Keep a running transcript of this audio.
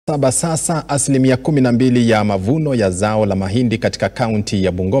Sasa asilimia 12 ya mavuno ya zao la mahindi katika kaunti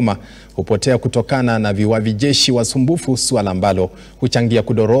ya Bungoma hupotea kutokana na viwavi jeshi wasumbufu, suala ambalo huchangia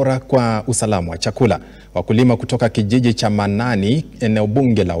kudorora kwa usalama wa chakula. Wakulima kutoka kijiji cha Manani, eneo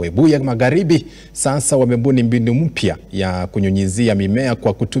bunge la Webuye Magharibi, sasa wamebuni mbinu mpya ya kunyunyizia mimea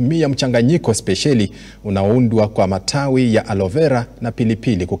kwa kutumia mchanganyiko spesheli unaoundwa kwa matawi ya aloe vera na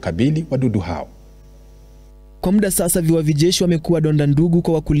pilipili kukabili wadudu hao. Kwa muda sasa viwavi jeshi wamekuwa donda ndugu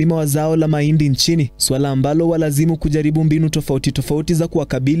kwa wakulima wa zao la mahindi nchini, swala ambalo walazimu kujaribu mbinu tofauti za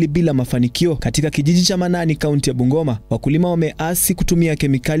kuwakabili bila mafanikio. Katika kijiji cha Manani, kaunti ya Bungoma, wakulima wameasi kutumia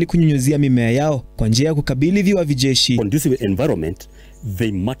kemikali kunyunyuzia mimea yao kwa njia ya kukabili viwavi jeshi. Conducive environment,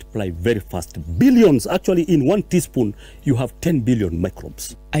 they multiply very fast. Billions, actually in 1 teaspoon you have 10 billion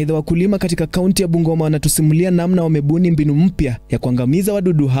microbes. Aidha, wakulima katika kaunti ya Bungoma wanatusimulia namna wamebuni mbinu mpya ya kuangamiza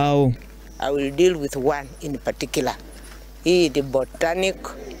wadudu hao. I will deal with one in particular. The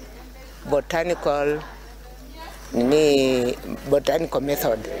botanical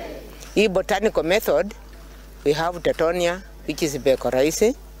method. Botanical method, we have Tetonia, which is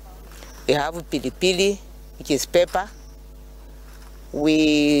becoraisi. We have pilipili, which is pepper.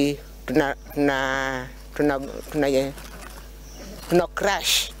 We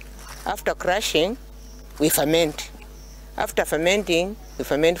crush. After crushing, we ferment. After fermenting, we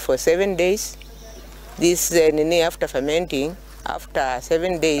ferment for 7 days. After fermenting, after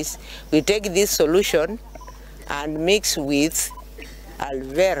 7 days, we take this solution and mix with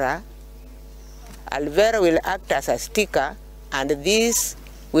aloe vera. Aloe vera will act as a sticker, and this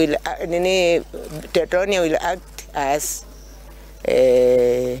will Tetonia will act as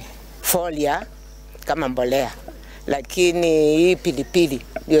folia kama mbolea. Lakini hii pilipili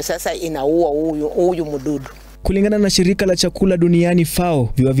ndio sasa inaua huyu mdudu. Kulingana na shirika la chakula duniani FAO,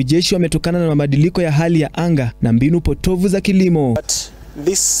 viwavi jeshi wametokana na mabadiliko ya hali ya anga na mbinu potovu za kilimo. But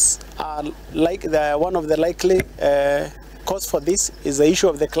this one of the likely cause for this is the issue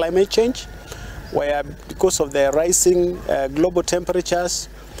of the climate change, where because of the rising global temperatures,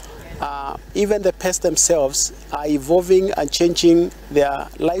 even the pests themselves are evolving and changing their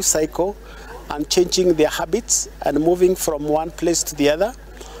life cycle and changing their habits and moving from one place to the other.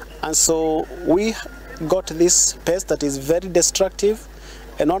 And so we got this pest that is very destructive,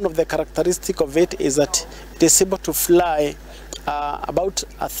 and one of the characteristics of it is that it is able to fly about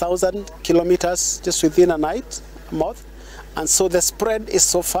 1,000 kilometers just within a month, and so the spread is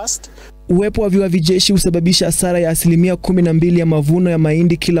so fast. Uwepo wa viwavi jeshi husababisha hasara ya asilimia 12 ya mavuno ya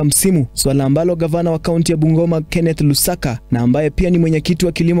mahindi kila msimu, swala ambalo gavana wa kaunti ya Bungoma Kenneth Lusaka, na ambaye pia ni mwenyekiti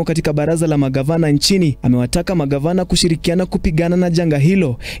wa kilimo katika baraza la magavana nchini, amewataka magavana kushirikiana kupigana na janga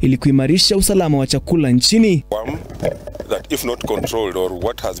hilo ili kuimarisha usalama wa chakula nchini. That if not controlled, or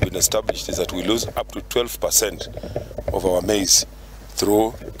what has been established is that we lose up to 12% of our maize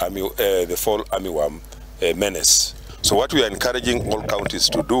through the fall armyworm menace. So what we are encouraging all counties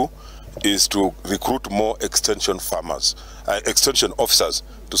to do is to recruit more extension officers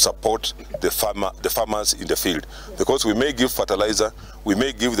to support the farmers in the field, because we may give fertilizer, we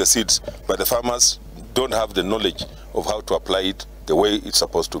may give the seeds, but the farmers don't have the knowledge of how to apply it the way it's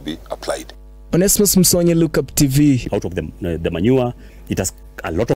supposed to be applied. Onesmus Msonye, Look Up TV. Out of the manure, it has a lot of